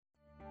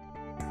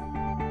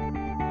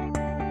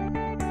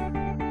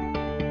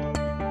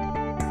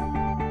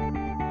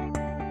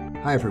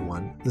Hi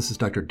everyone, this is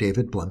Dr.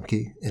 David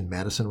Bluemke in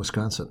Madison,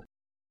 Wisconsin.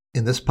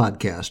 In this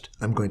podcast,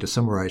 I'm going to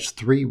summarize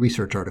 3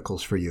 research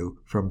articles for you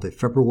from the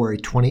February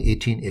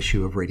 2018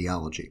 issue of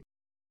Radiology.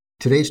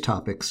 Today's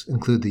topics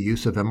include the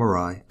use of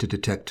MRI to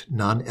detect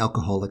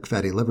non-alcoholic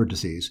fatty liver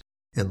disease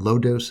and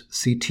low-dose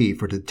CT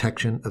for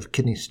detection of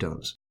kidney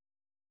stones.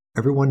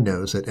 Everyone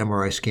knows that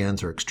MRI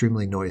scans are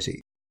extremely noisy,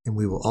 and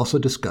we will also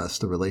discuss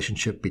the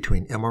relationship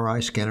between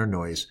MRI scanner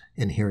noise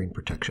and hearing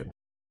protection.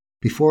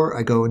 Before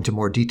I go into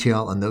more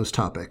detail on those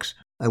topics,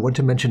 I want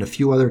to mention a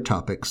few other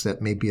topics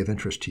that may be of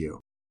interest to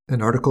you.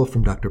 An article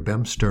from Dr.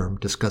 Bem Sturm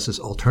discusses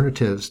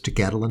alternatives to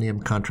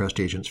gadolinium contrast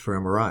agents for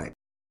MRI.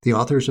 The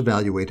authors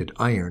evaluated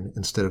iron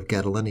instead of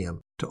gadolinium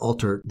to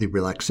alter the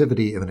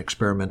relaxivity of an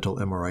experimental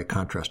MRI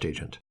contrast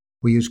agent.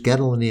 We use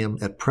gadolinium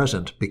at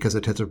present because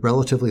it has a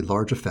relatively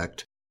large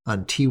effect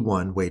on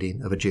T1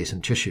 weighting of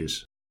adjacent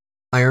tissues.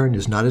 Iron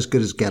is not as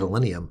good as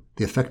gadolinium.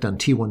 The effect on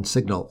T1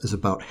 signal is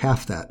about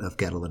half that of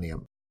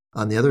gadolinium.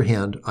 On the other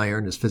hand,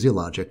 iron is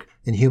physiologic,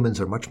 and humans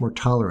are much more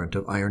tolerant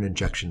of iron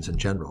injections in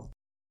general.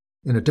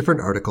 In a different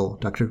article,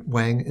 Dr.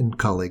 Wang and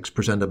colleagues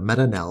present a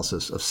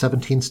meta-analysis of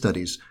 17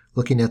 studies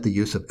looking at the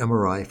use of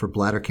MRI for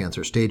bladder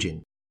cancer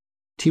staging.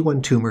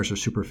 T1 tumors are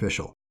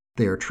superficial.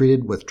 They are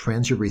treated with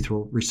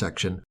transurethral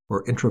resection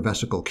or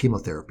intravesical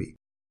chemotherapy.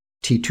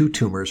 T2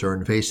 tumors are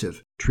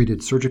invasive,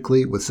 treated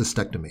surgically with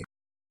cystectomy.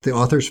 The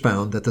authors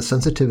found that the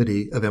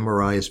sensitivity of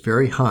MRI is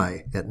very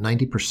high at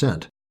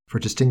 90%, for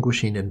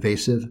distinguishing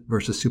invasive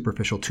versus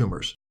superficial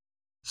tumors.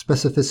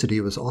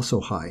 Specificity was also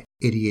high,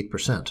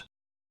 88%.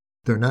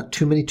 There are not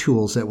too many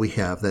tools that we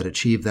have that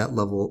achieve that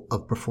level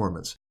of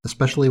performance,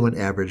 especially when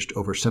averaged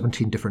over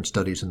 17 different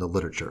studies in the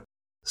literature.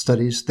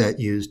 Studies that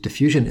use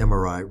diffusion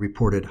MRI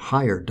reported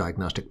higher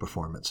diagnostic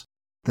performance.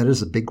 That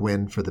is a big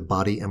win for the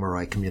body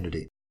MRI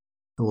community.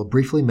 I will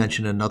briefly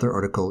mention another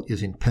article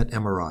using PET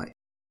MRI.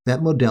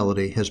 That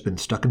modality has been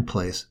stuck in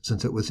place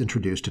since it was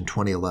introduced in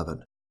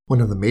 2011. One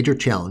of the major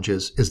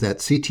challenges is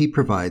that CT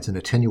provides an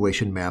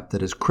attenuation map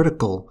that is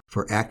critical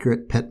for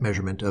accurate PET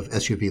measurement of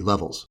SUV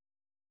levels.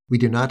 We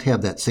do not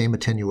have that same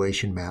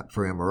attenuation map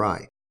for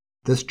MRI.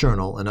 This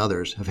journal and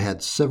others have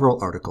had several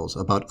articles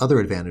about other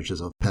advantages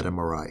of PET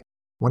MRI.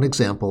 One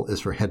example is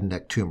for head and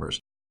neck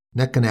tumors.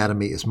 Neck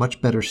anatomy is much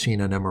better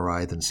seen on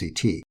MRI than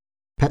CT.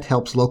 PET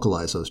helps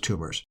localize those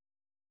tumors.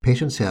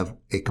 Patients have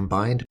a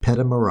combined PET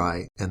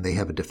MRI and they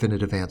have a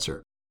definitive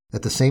answer.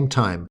 At the same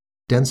time,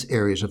 dense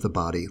areas of the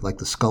body, like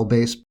the skull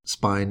base,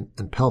 spine,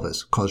 and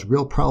pelvis, cause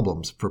real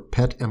problems for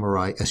PET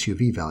MRI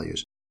SUV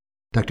values.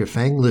 Dr.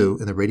 Fang Liu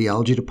in the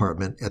radiology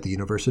department at the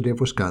University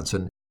of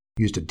Wisconsin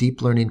used a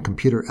deep learning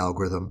computer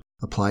algorithm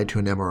applied to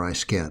an MRI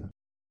scan.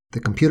 The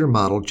computer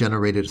model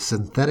generated a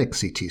synthetic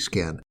CT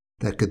scan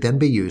that could then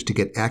be used to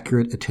get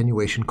accurate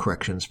attenuation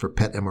corrections for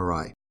PET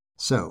MRI.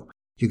 So,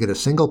 you get a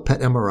single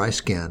PET MRI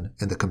scan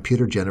and the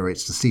computer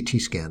generates the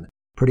CT scan.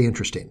 Pretty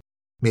interesting.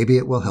 Maybe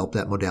it will help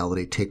that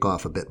modality take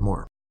off a bit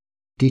more.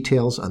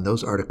 Details on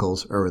those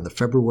articles are in the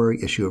February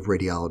issue of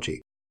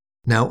Radiology.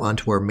 Now on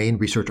to our main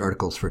research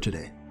articles for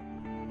today.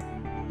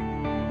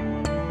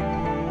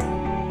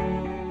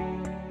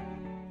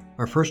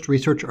 Our first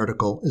research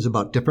article is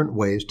about different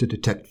ways to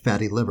detect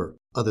fatty liver,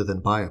 other than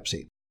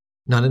biopsy.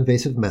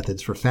 Non-invasive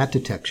methods for fat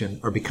detection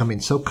are becoming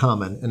so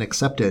common and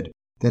accepted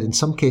that in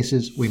some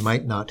cases we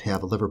might not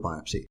have a liver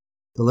biopsy.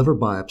 The liver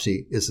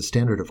biopsy is the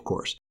standard, of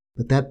course,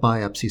 but that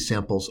biopsy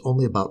samples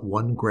only about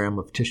 1 gram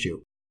of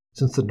tissue.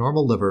 Since the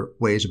normal liver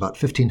weighs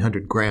about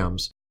 1,500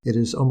 grams, it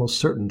is almost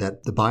certain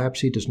that the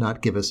biopsy does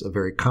not give us a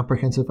very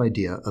comprehensive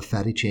idea of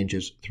fatty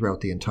changes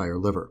throughout the entire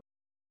liver.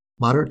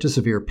 Moderate to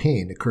severe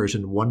pain occurs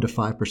in 1 to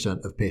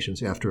 5% of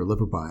patients after a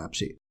liver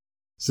biopsy.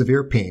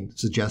 Severe pain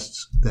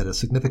suggests that a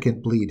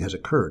significant bleed has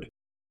occurred.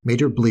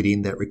 Major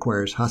bleeding that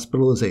requires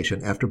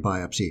hospitalization after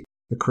biopsy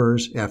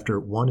occurs after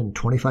 1 in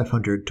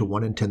 2,500 to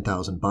 1 in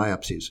 10,000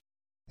 biopsies.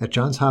 At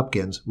Johns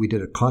Hopkins, we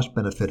did a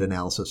cost-benefit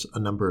analysis a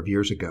number of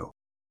years ago.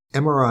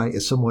 MRI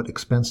is somewhat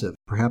expensive,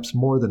 perhaps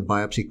more than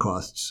biopsy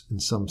costs in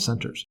some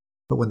centers.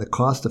 But when the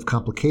cost of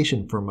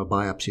complication from a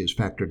biopsy is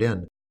factored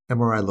in,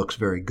 MRI looks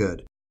very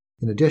good.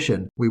 In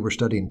addition, we were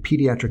studying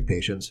pediatric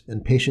patients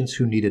and patients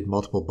who needed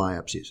multiple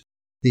biopsies.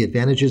 The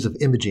advantages of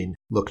imaging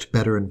looked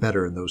better and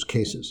better in those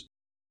cases.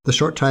 The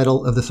short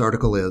title of this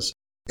article is,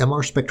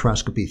 MR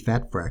spectroscopy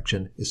fat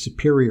fraction is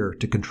superior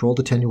to controlled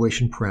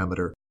attenuation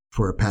parameter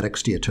for hepatic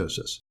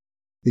steatosis.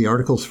 The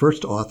article's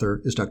first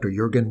author is Dr.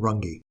 Jurgen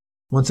Runge.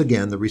 Once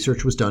again, the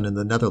research was done in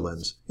the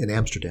Netherlands, in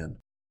Amsterdam.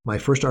 My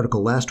first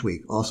article last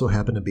week also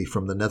happened to be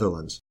from the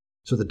Netherlands,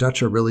 so the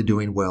Dutch are really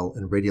doing well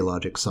in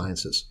radiologic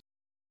sciences.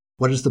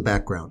 What is the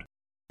background?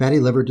 Fatty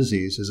liver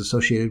disease is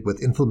associated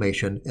with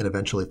inflammation and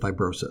eventually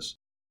fibrosis.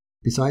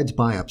 Besides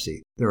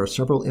biopsy, there are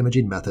several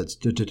imaging methods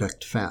to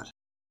detect fat.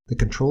 The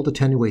controlled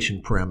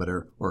attenuation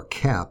parameter, or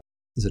CAP,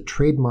 is a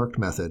trademarked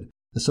method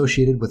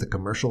associated with a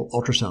commercial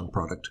ultrasound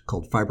product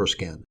called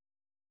FibroScan.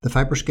 The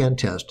FibroScan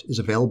test is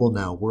available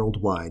now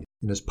worldwide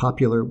and is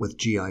popular with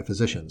GI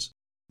physicians.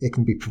 It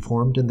can be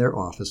performed in their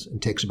office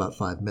and takes about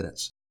 5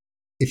 minutes.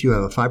 If you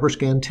have a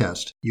FibroScan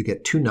test, you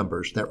get two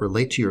numbers that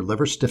relate to your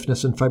liver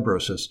stiffness and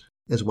fibrosis,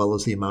 as well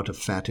as the amount of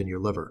fat in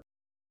your liver.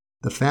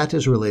 The fat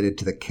is related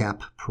to the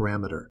CAP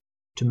parameter.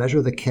 To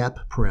measure the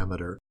CAP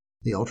parameter,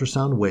 the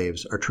ultrasound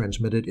waves are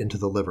transmitted into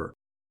the liver.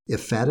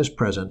 If fat is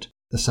present,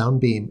 the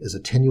sound beam is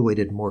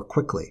attenuated more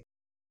quickly.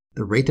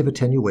 The rate of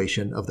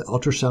attenuation of the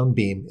ultrasound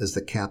beam is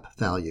the CAP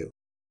value.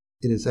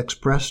 It is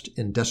expressed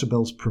in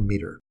decibels per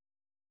meter.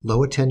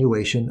 Low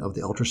attenuation of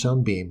the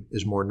ultrasound beam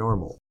is more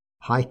normal.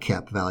 High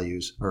CAP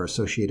values are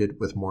associated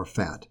with more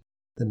fat.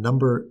 The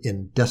number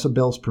in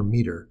decibels per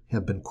meter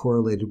have been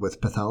correlated with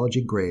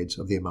pathology grades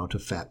of the amount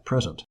of fat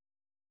present.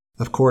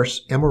 Of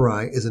course,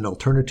 MRI is an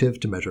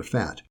alternative to measure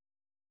fat.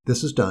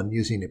 This is done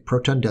using a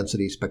proton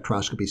density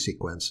spectroscopy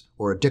sequence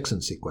or a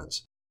Dixon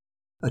sequence.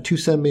 A 2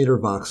 cm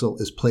voxel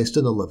is placed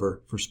in the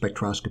liver for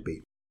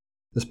spectroscopy.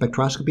 The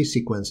spectroscopy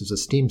sequence is a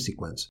steam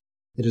sequence.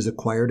 It is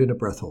acquired in a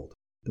breath hold.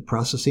 The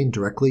processing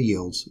directly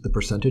yields the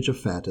percentage of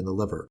fat in the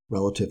liver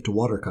relative to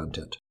water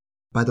content.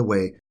 By the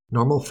way,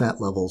 normal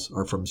fat levels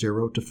are from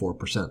 0 to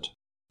 4%.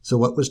 So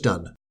what was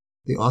done?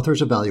 The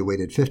authors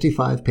evaluated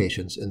 55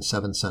 patients in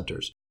 7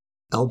 centers.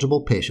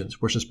 Eligible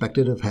patients were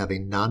suspected of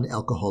having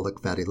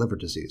non-alcoholic fatty liver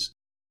disease.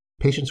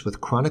 Patients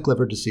with chronic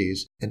liver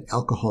disease and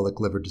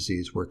alcoholic liver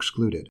disease were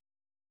excluded.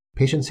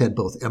 Patients had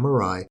both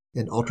MRI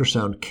and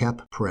ultrasound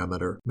CAP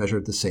parameter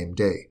measured the same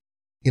day.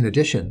 In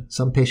addition,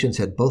 some patients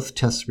had both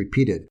tests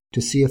repeated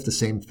to see if the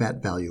same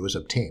fat value was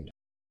obtained.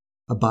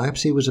 A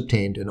biopsy was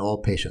obtained in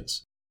all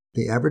patients.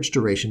 The average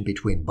duration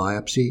between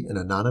biopsy and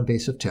a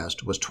non-invasive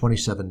test was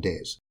 27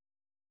 days.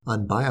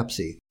 On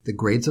biopsy, the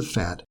grades of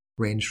fat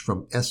ranged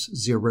from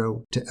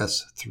S0 to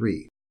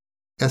S3.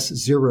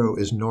 S0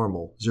 is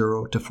normal,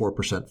 0 to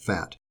 4%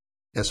 fat.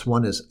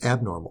 S1 is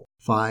abnormal,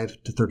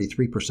 5 to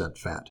 33%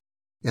 fat.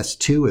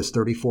 S2 is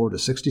 34 to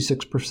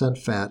 66%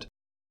 fat.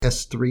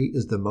 S3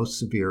 is the most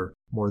severe,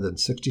 more than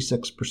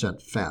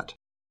 66% fat.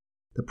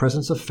 The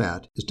presence of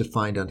fat is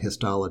defined on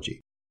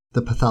histology.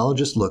 The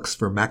pathologist looks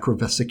for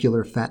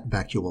macrovesicular fat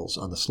vacuoles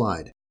on the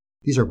slide.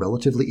 These are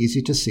relatively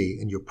easy to see,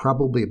 and you'll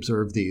probably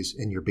observe these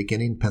in your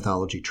beginning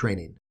pathology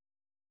training.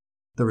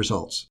 The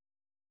results.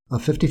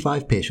 Of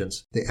 55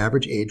 patients, the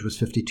average age was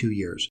 52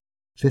 years.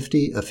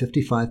 50 of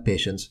 55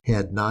 patients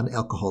had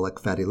non-alcoholic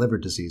fatty liver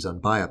disease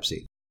on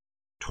biopsy.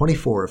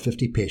 24 of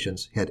 50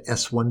 patients had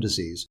S1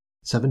 disease,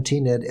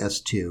 17 had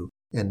S2,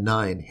 and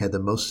 9 had the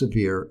most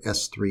severe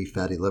S3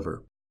 fatty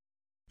liver.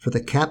 For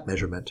the CAP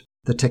measurement,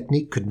 the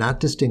technique could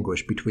not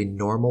distinguish between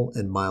normal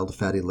and mild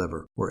fatty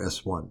liver, or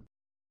S1.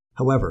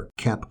 However,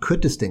 CAP could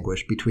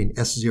distinguish between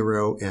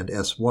S0 and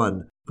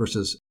S1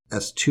 versus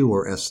S2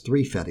 or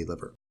S3 fatty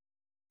liver.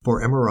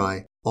 For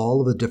MRI,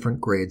 all of the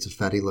different grades of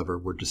fatty liver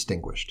were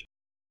distinguished.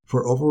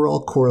 For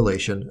overall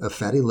correlation of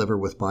fatty liver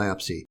with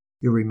biopsy,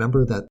 you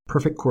remember that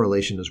perfect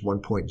correlation is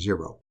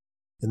 1.0.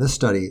 In this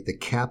study, the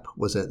CAP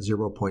was at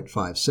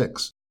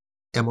 0.56.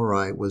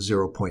 MRI was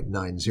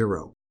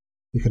 0.90.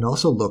 We can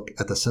also look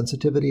at the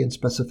sensitivity and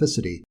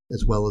specificity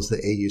as well as the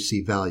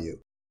AUC value.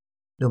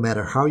 No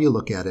matter how you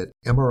look at it,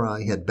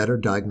 MRI had better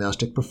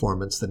diagnostic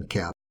performance than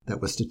CAP that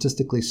was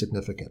statistically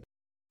significant.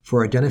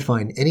 For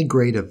identifying any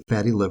grade of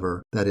fatty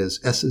liver, that is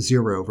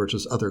S0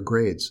 versus other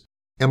grades,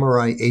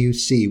 MRI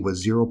AUC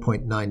was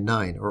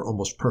 0.99 or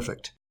almost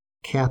perfect.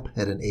 CAP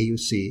had an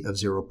AUC of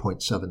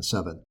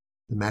 0.77.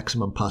 The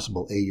maximum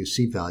possible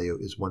AUC value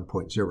is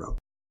 1.0.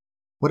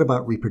 What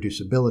about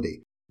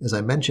reproducibility? As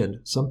I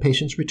mentioned, some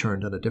patients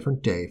returned on a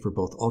different day for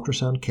both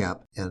ultrasound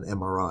CAP and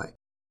MRI.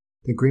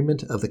 The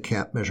agreement of the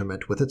CAP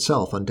measurement with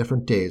itself on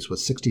different days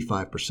was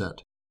 65%,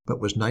 but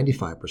was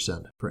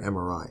 95% for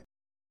MRI.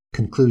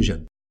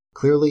 Conclusion.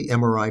 Clearly,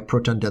 MRI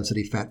proton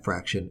density fat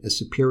fraction is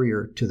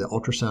superior to the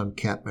ultrasound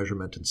CAP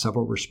measurement in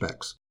several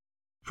respects.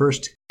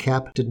 First,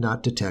 CAP did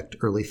not detect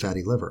early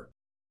fatty liver.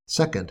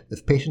 Second,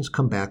 if patients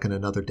come back on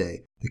another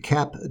day, the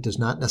CAP does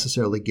not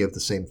necessarily give the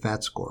same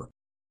fat score.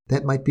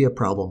 That might be a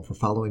problem for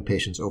following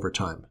patients over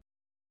time.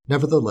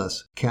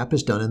 Nevertheless, CAP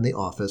is done in the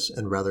office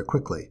and rather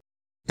quickly.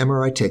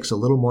 MRI takes a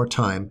little more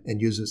time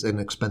and uses an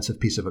expensive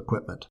piece of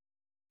equipment.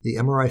 The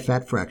MRI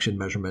fat fraction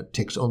measurement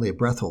takes only a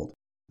breath hold,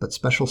 but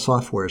special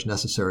software is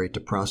necessary to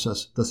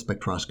process the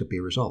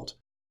spectroscopy result.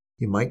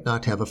 You might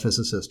not have a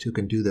physicist who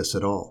can do this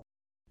at all.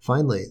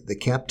 Finally, the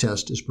CAP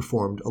test is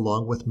performed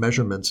along with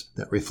measurements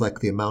that reflect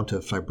the amount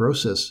of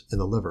fibrosis in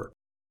the liver.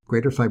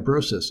 Greater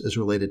fibrosis is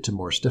related to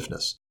more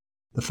stiffness.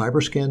 The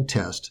FibroScan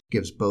test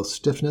gives both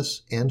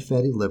stiffness and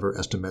fatty liver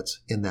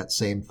estimates in that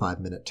same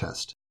 5-minute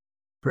test.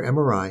 For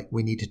MRI,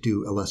 we need to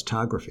do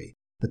elastography,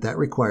 but that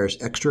requires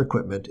extra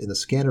equipment in the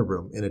scanner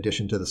room in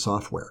addition to the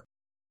software.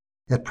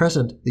 At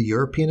present, the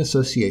European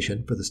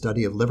Association for the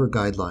Study of Liver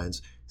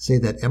guidelines say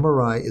that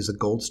MRI is a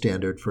gold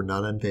standard for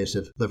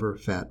non-invasive liver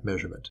fat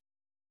measurement.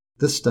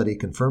 This study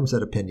confirms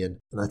that opinion,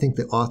 and I think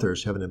the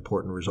authors have an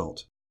important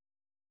result.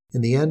 In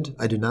the end,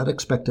 I do not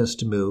expect us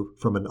to move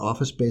from an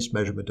office-based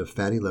measurement of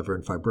fatty liver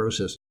and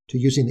fibrosis to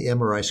using the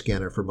MRI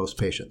scanner for most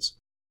patients.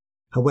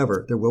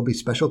 However, there will be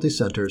specialty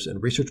centers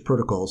and research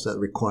protocols that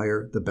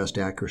require the best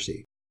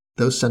accuracy.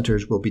 Those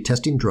centers will be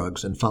testing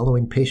drugs and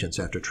following patients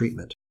after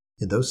treatment.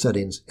 In those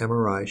settings,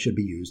 MRI should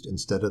be used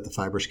instead of the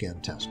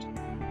FibroScan test.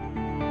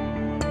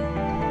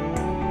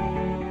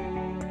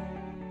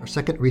 Our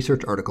second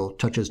research article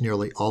touches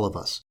nearly all of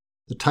us.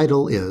 The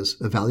title is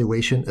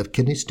Evaluation of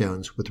Kidney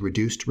Stones with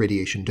Reduced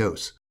Radiation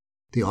Dose.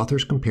 The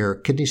authors compare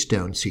kidney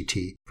stone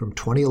CT from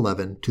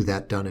 2011 to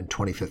that done in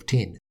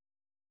 2015.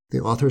 The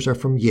authors are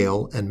from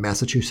Yale and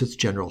Massachusetts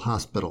General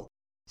Hospital.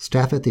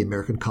 Staff at the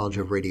American College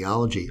of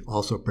Radiology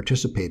also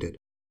participated.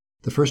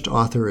 The first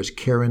author is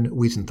Karen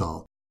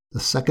Wiesenthal. The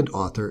second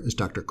author is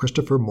Dr.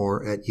 Christopher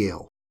Moore at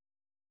Yale.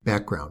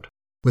 Background.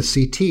 With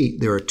CT,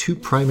 there are two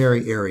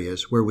primary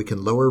areas where we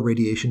can lower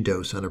radiation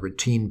dose on a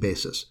routine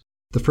basis.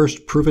 The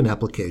first proven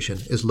application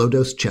is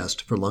low-dose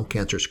chest for lung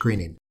cancer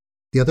screening.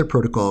 The other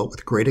protocol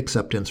with great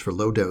acceptance for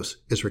low dose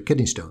is for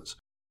kidney stones.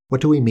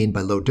 What do we mean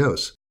by low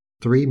dose?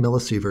 3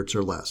 millisieverts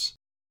or less.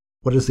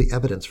 What is the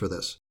evidence for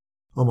this?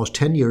 Almost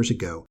 10 years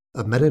ago,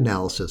 a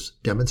meta-analysis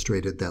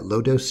demonstrated that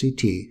low-dose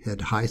CT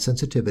had high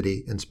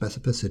sensitivity and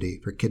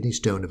specificity for kidney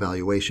stone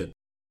evaluation.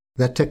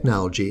 That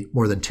technology,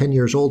 more than 10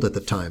 years old at the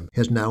time,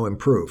 has now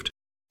improved.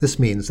 This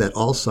means that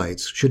all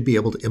sites should be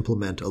able to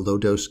implement a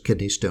low-dose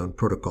kidney stone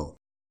protocol.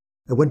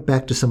 I went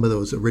back to some of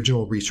those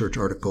original research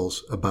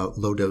articles about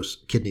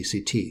low-dose kidney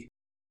CT.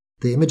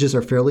 The images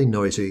are fairly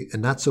noisy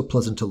and not so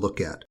pleasant to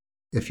look at.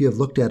 If you have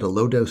looked at a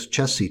low-dose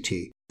chest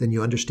CT, then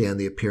you understand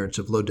the appearance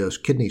of low-dose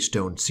kidney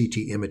stone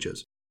CT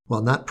images.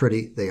 While not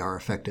pretty, they are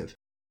effective.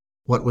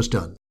 What was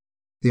done?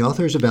 The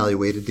authors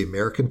evaluated the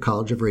American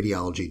College of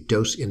Radiology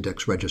Dose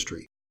Index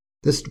Registry.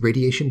 This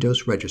radiation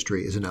dose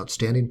registry is an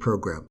outstanding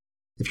program.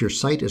 If your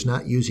site is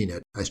not using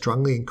it, I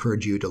strongly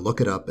encourage you to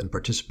look it up and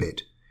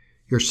participate.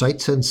 Your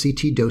site sends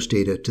CT dose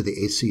data to the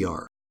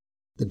ACR.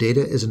 The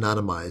data is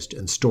anonymized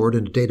and stored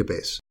in a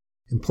database.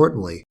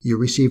 Importantly, you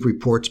receive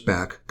reports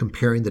back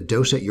comparing the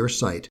dose at your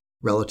site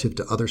relative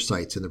to other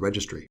sites in the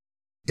registry.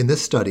 In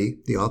this study,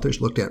 the authors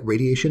looked at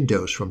radiation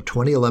dose from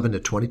 2011 to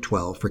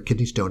 2012 for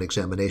kidney stone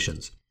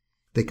examinations.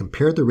 They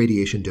compared the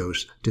radiation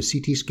dose to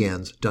CT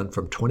scans done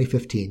from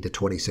 2015 to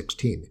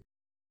 2016.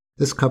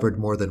 This covered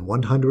more than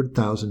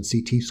 100,000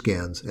 CT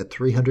scans at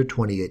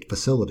 328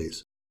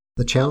 facilities.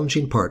 The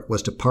challenging part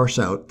was to parse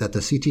out that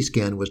the CT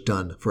scan was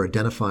done for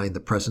identifying the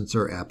presence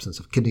or absence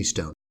of kidney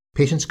stone.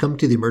 Patients come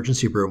to the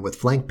emergency room with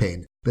flank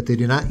pain, but they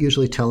do not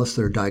usually tell us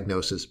their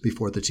diagnosis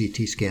before the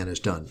CT scan is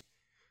done.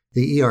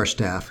 The ER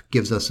staff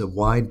gives us a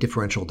wide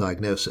differential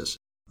diagnosis,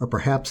 or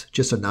perhaps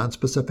just a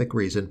nonspecific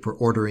reason for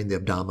ordering the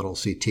abdominal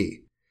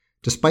CT.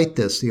 Despite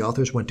this, the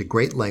authors went to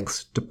great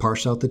lengths to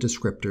parse out the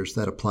descriptors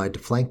that applied to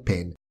flank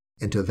pain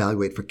and to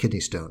evaluate for kidney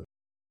stone.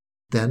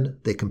 Then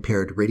they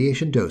compared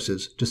radiation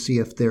doses to see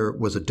if there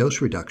was a dose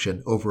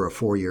reduction over a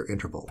 4-year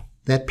interval.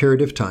 That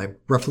period of time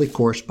roughly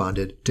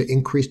corresponded to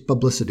increased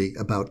publicity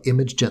about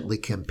Image Gently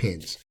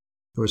campaigns.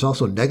 There was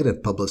also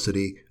negative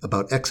publicity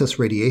about excess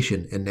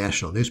radiation in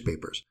national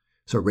newspapers,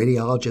 so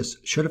radiologists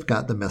should have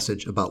got the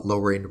message about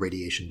lowering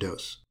radiation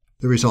dose.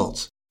 The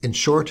results. In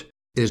short,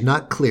 it is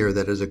not clear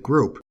that as a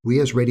group, we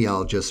as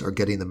radiologists are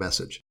getting the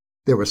message.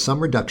 There was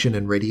some reduction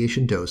in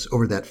radiation dose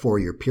over that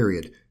 4-year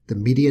period. The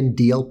median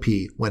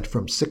DLP went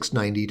from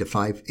 690 to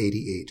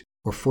 588,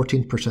 or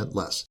 14%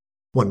 less.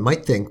 One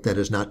might think that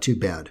is not too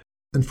bad.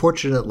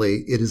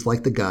 Unfortunately, it is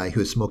like the guy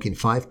who is smoking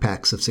 5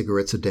 packs of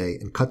cigarettes a day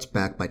and cuts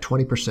back by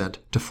 20%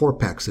 to 4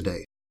 packs a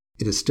day.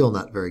 It is still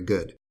not very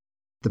good.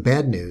 The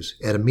bad news,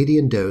 at a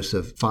median dose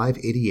of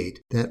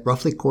 588, that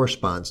roughly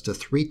corresponds to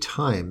 3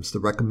 times the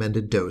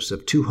recommended dose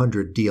of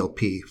 200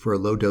 DLP for a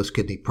low-dose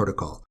kidney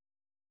protocol.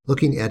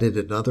 Looking at it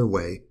another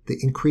way, the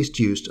increased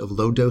use of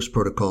low-dose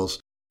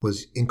protocols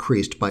was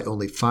increased by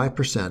only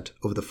 5%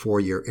 over the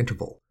 4-year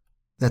interval.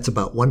 That's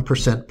about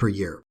 1% per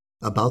year,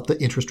 about the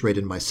interest rate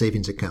in my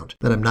savings account,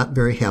 but I'm not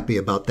very happy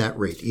about that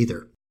rate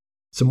either.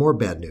 Some more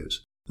bad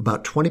news.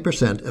 About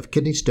 20% of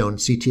kidney stone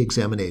CT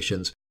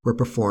examinations were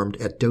performed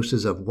at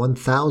doses of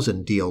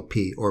 1,000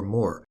 DLP or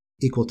more,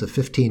 equal to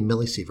 15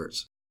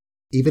 millisieverts.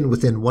 Even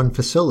within one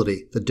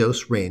facility, the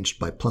dose ranged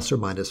by plus or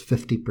minus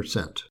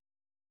 50%.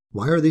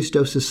 Why are these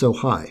doses so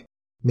high?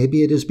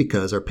 Maybe it is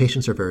because our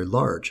patients are very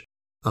large.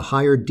 A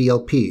higher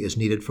DLP is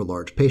needed for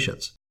large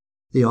patients.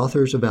 The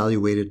authors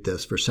evaluated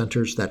this for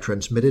centers that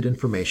transmitted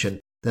information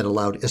that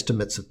allowed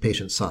estimates of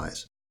patient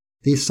size.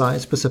 These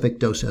size-specific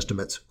dose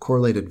estimates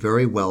correlated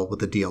very well with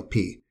the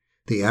DLP.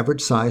 The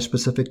average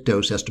size-specific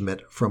dose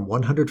estimate from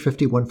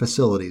 151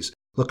 facilities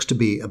looks to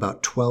be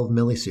about 12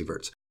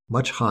 millisieverts,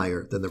 much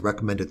higher than the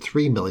recommended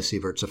 3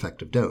 millisieverts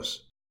effective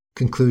dose.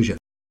 Conclusion.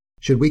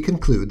 Should we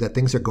conclude that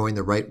things are going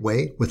the right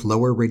way with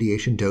lower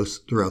radiation dose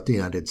throughout the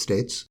United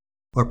States?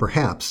 Or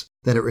perhaps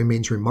that it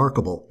remains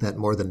remarkable that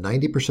more than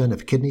 90%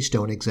 of kidney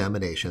stone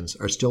examinations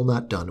are still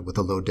not done with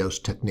a low-dose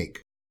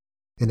technique.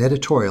 An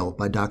editorial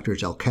by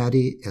Drs.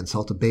 Alcati and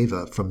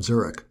Saltabeva from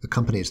Zurich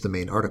accompanies the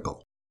main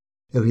article.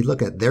 If we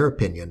look at their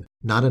opinion,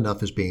 not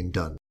enough is being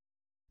done.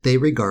 They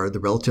regard the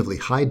relatively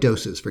high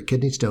doses for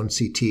kidney stone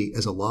CT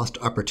as a lost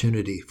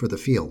opportunity for the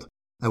field.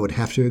 I would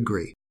have to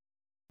agree.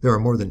 There are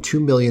more than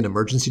 2 million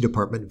emergency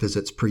department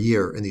visits per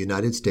year in the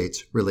United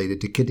States related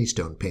to kidney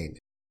stone pain.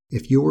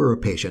 If you were a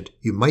patient,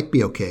 you might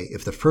be okay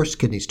if the first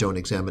kidney stone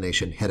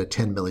examination had a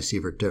 10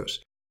 millisievert dose.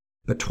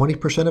 But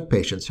 20% of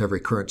patients have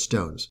recurrent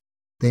stones.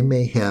 They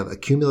may have a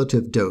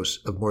cumulative dose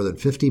of more than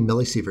 50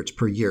 millisieverts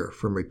per year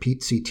from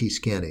repeat CT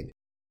scanning.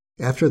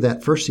 After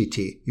that first CT,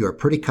 you are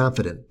pretty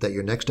confident that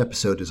your next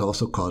episode is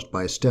also caused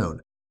by a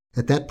stone.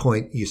 At that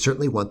point, you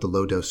certainly want the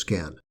low-dose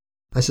scan.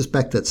 I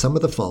suspect that some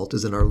of the fault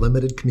is in our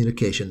limited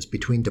communications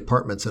between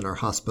departments in our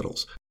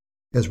hospitals.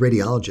 As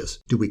radiologists,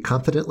 do we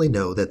confidently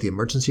know that the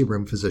emergency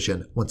room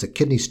physician wants a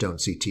kidney stone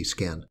CT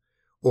scan?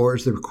 Or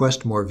is the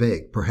request more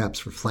vague, perhaps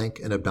for flank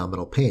and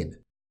abdominal pain?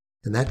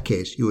 In that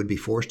case, you would be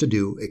forced to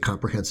do a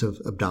comprehensive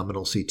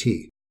abdominal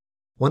CT.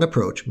 One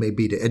approach may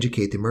be to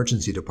educate the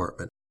emergency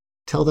department.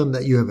 Tell them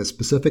that you have a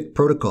specific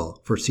protocol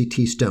for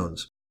CT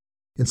stones.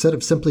 Instead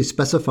of simply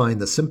specifying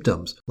the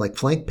symptoms, like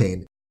flank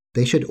pain,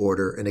 they should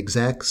order an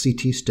exact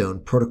CT stone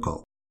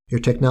protocol.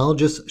 Your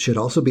technologists should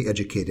also be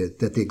educated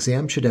that the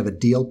exam should have a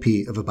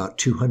DLP of about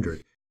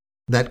 200.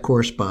 That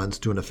corresponds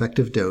to an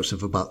effective dose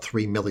of about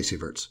 3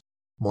 millisieverts.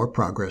 More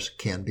progress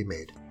can be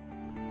made.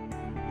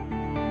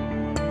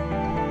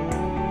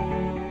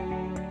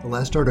 The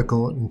last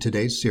article in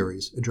today's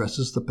series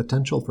addresses the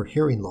potential for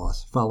hearing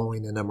loss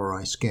following an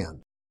MRI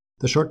scan.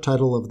 The short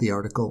title of the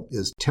article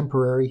is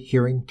Temporary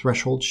Hearing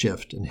Threshold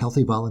Shift in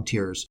Healthy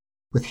Volunteers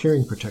with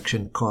Hearing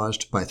Protection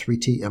Caused by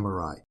 3T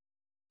MRI.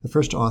 The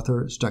first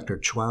author is Dr.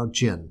 Chuao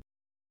Jin.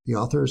 The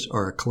authors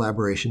are a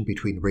collaboration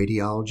between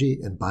radiology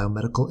and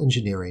biomedical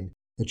engineering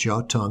at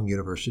Jiao Tong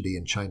University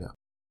in China.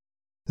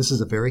 This is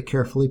a very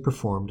carefully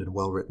performed and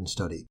well-written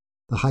study.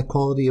 The high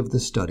quality of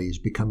this study is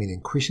becoming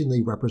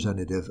increasingly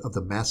representative of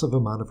the massive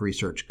amount of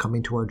research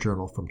coming to our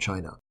journal from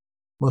China.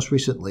 Most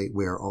recently,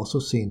 we are also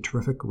seeing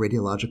terrific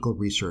radiological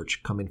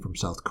research coming from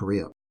South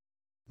Korea.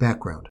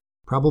 Background.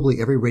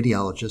 Probably every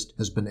radiologist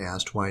has been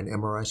asked why an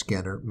MRI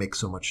scanner makes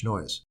so much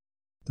noise.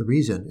 The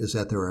reason is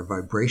that there are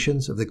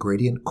vibrations of the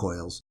gradient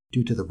coils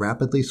due to the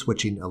rapidly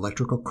switching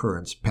electrical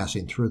currents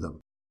passing through them.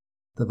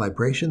 The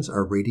vibrations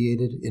are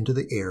radiated into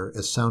the air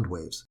as sound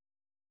waves.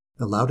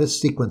 The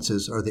loudest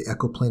sequences are the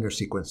echoplanar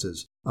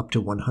sequences, up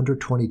to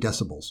 120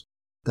 decibels.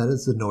 That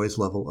is the noise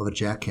level of a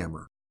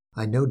jackhammer.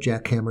 I know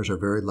jackhammers are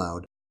very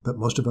loud, but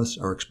most of us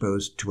are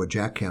exposed to a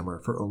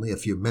jackhammer for only a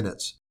few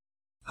minutes.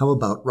 How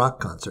about rock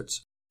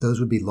concerts? Those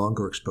would be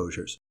longer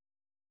exposures.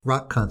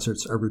 Rock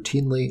concerts are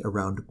routinely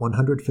around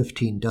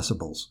 115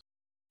 decibels.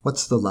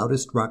 What's the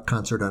loudest rock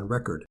concert on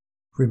record?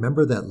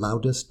 Remember that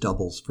loudness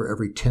doubles for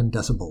every 10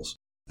 decibels.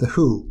 The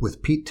Who,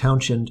 with Pete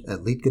Townshend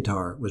at lead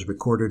guitar, was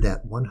recorded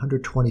at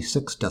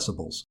 126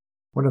 decibels.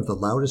 One of the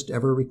loudest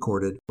ever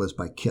recorded was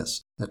by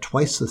Kiss, at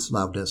twice this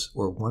loudness,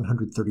 or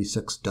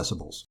 136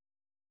 decibels.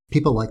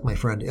 People like my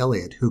friend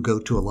Elliot, who go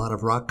to a lot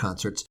of rock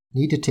concerts,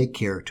 need to take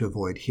care to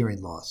avoid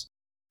hearing loss.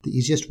 The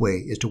easiest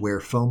way is to wear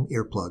foam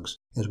earplugs,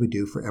 as we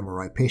do for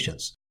MRI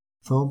patients.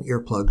 Foam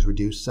earplugs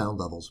reduce sound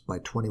levels by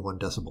 21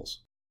 decibels.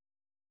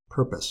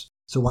 Purpose.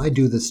 So why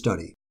do this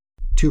study?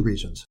 2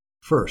 reasons.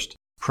 First,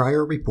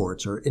 prior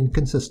reports are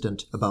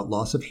inconsistent about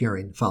loss of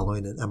hearing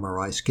following an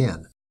MRI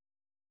scan.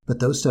 But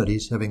those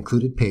studies have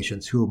included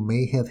patients who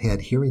may have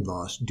had hearing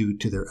loss due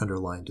to their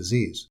underlying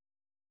disease.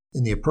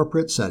 In the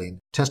appropriate setting,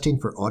 testing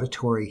for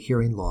auditory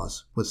hearing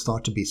loss was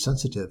thought to be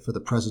sensitive for the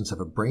presence of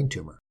a brain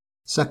tumor.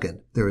 Second,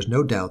 there is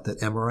no doubt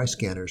that MRI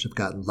scanners have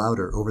gotten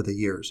louder over the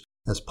years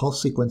as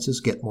pulse sequences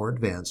get more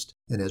advanced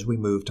and as we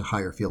move to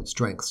higher field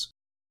strengths.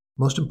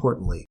 Most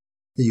importantly,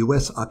 the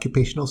U.S.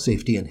 Occupational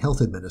Safety and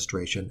Health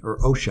Administration, or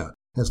OSHA,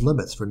 has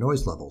limits for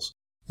noise levels.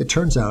 It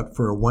turns out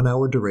for a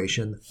 1-hour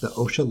duration, the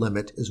OSHA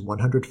limit is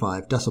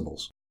 105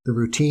 decibels. The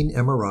routine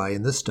MRI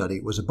in this study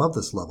was above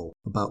this level,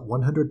 about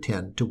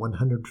 110 to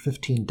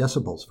 115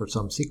 decibels for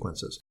some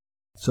sequences.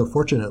 So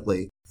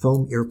fortunately,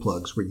 foam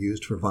earplugs were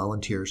used for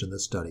volunteers in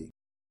this study.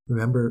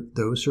 Remember,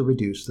 those who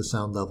reduced the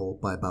sound level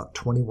by about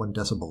 21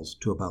 decibels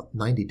to about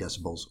 90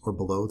 decibels or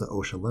below the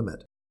OSHA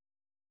limit.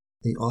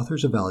 The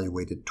authors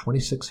evaluated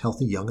 26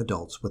 healthy young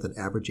adults with an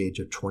average age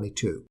of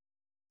 22.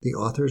 The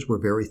authors were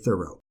very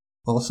thorough.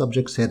 All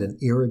subjects had an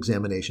ear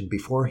examination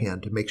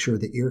beforehand to make sure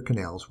the ear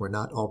canals were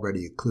not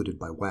already occluded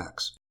by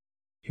wax.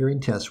 Hearing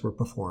tests were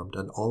performed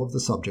on all of the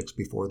subjects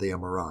before the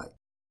MRI.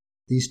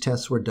 These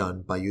tests were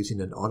done by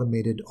using an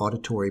automated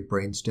auditory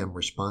brainstem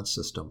response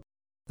system.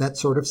 That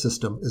sort of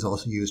system is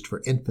also used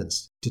for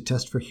infants to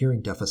test for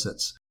hearing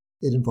deficits.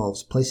 It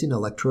involves placing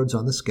electrodes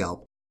on the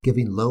scalp,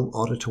 giving low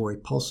auditory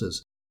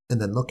pulses,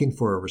 and then looking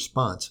for a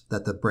response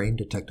that the brain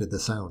detected the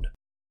sound.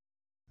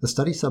 The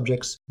study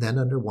subjects then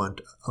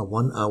underwent a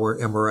 1-hour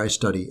MRI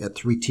study at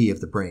 3T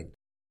of the brain.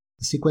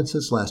 The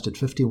sequences lasted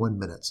 51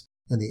 minutes,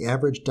 and the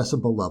average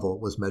decibel level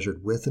was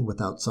measured with and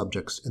without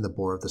subjects in the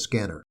bore of the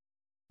scanner.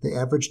 The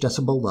average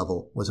decibel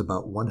level was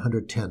about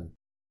 110.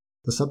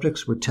 The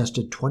subjects were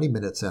tested 20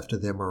 minutes after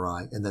the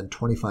MRI and then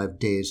 25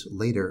 days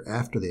later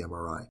after the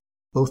MRI.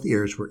 Both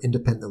ears were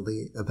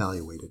independently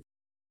evaluated.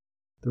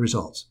 The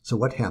results. So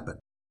what happened?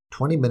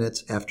 20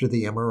 minutes after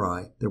the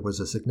MRI, there was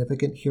a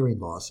significant hearing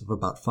loss of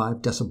about 5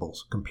 decibels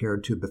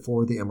compared to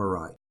before the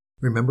MRI.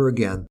 Remember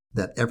again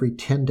that every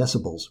 10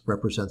 decibels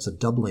represents a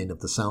doubling of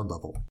the sound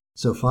level,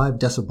 so 5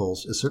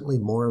 decibels is certainly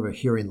more of a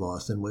hearing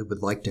loss than we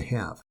would like to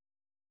have.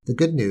 The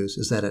good news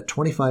is that at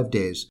 25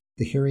 days,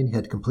 the hearing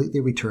had completely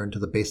returned to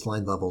the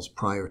baseline levels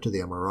prior to the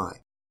MRI.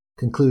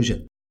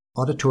 Conclusion: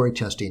 auditory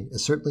testing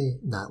is certainly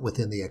not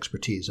within the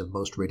expertise of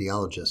most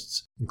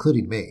radiologists,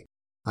 including me.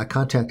 I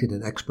contacted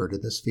an expert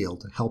in this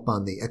field to help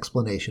on the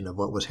explanation of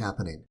what was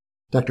happening.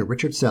 Dr.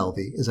 Richard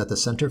Salvi is at the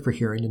Center for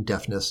Hearing and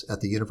Deafness at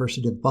the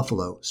University of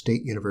Buffalo,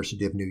 State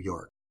University of New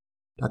York.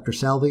 Dr.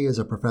 Salvi is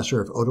a professor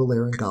of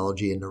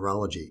otolaryngology and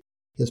neurology.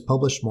 He has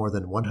published more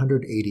than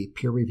 180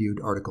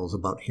 peer-reviewed articles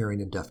about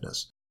hearing and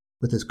deafness.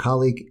 With his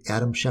colleague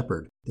Adam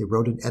Shepard, they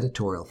wrote an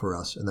editorial for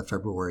us in the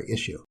February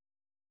issue.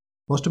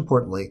 Most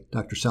importantly,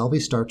 Dr. Salvi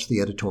starts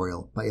the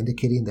editorial by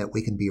indicating that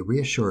we can be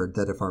reassured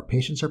that if our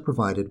patients are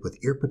provided with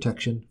ear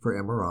protection for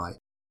MRI,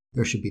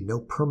 there should be no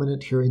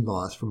permanent hearing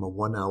loss from a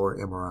 1-hour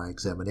MRI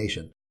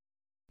examination.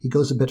 He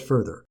goes a bit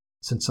further.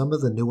 Since some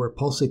of the newer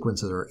pulse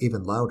sequences are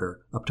even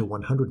louder, up to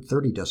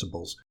 130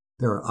 decibels,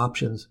 there are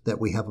options that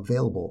we have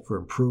available for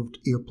improved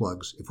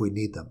earplugs if we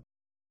need them.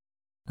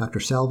 Dr.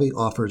 Salvi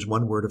offers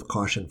one word of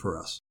caution for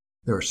us.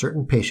 There are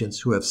certain patients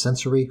who have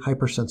sensory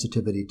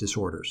hypersensitivity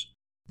disorders.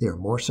 They are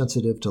more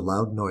sensitive to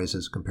loud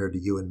noises compared to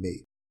you and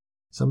me.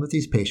 Some of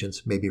these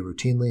patients may be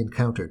routinely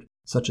encountered,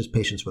 such as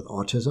patients with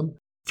autism,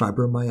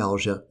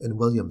 fibromyalgia, and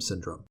Williams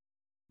syndrome.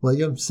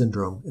 Williams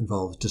syndrome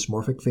involves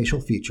dysmorphic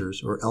facial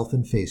features, or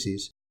elfin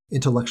facies,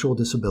 intellectual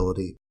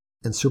disability,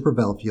 and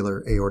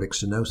supravalvular aortic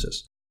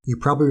stenosis. You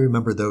probably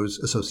remember those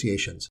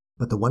associations,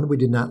 but the one we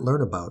did not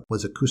learn about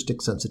was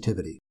acoustic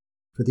sensitivity.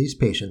 For these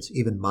patients,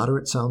 even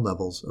moderate sound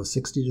levels of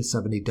 60 to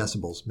 70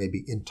 decibels may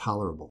be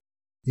intolerable.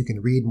 You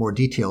can read more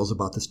details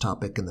about this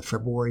topic in the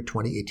February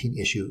 2018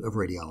 issue of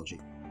Radiology.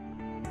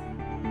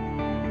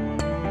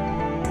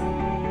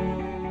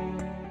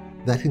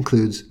 That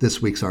concludes this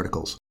week's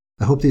articles.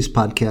 I hope these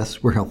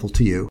podcasts were helpful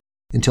to you.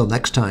 Until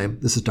next time,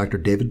 this is Dr.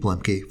 David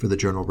Bluemke for the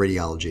journal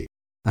Radiology.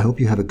 I hope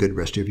you have a good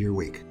rest of your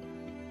week.